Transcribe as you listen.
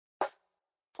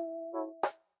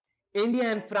India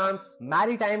and France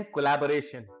maritime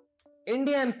collaboration.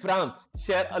 India and France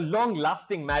share a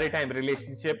long-lasting maritime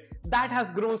relationship that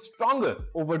has grown stronger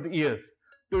over the years.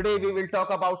 Today we will talk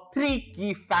about three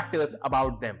key factors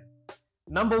about them.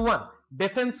 Number 1.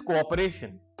 Defense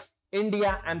cooperation.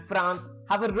 India and France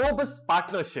have a robust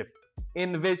partnership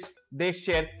in which they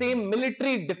share same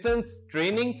military defense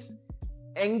trainings,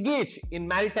 engage in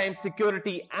maritime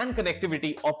security and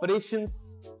connectivity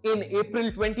operations. In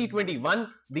April 2021,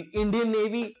 the Indian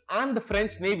Navy and the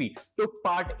French Navy took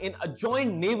part in a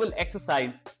joint naval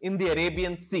exercise in the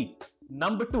Arabian Sea.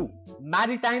 Number 2.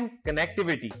 Maritime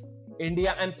connectivity.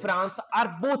 India and France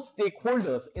are both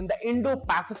stakeholders in the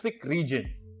Indo-Pacific region.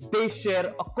 They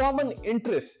share a common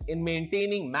interest in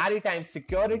maintaining maritime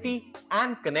security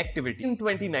and connectivity. In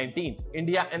 2019,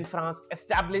 India and France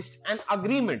established an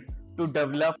agreement to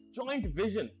develop joint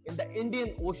vision in the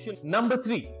Indian Ocean. Number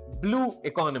 3. Blue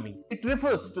economy. It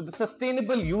refers to the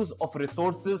sustainable use of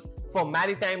resources for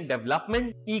maritime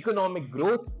development, economic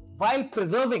growth, while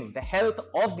preserving the health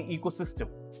of the ecosystem.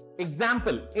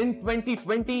 Example, in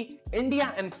 2020,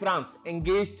 India and France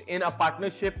engaged in a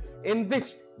partnership in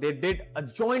which they did a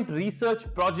joint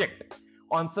research project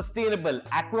on sustainable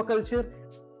aquaculture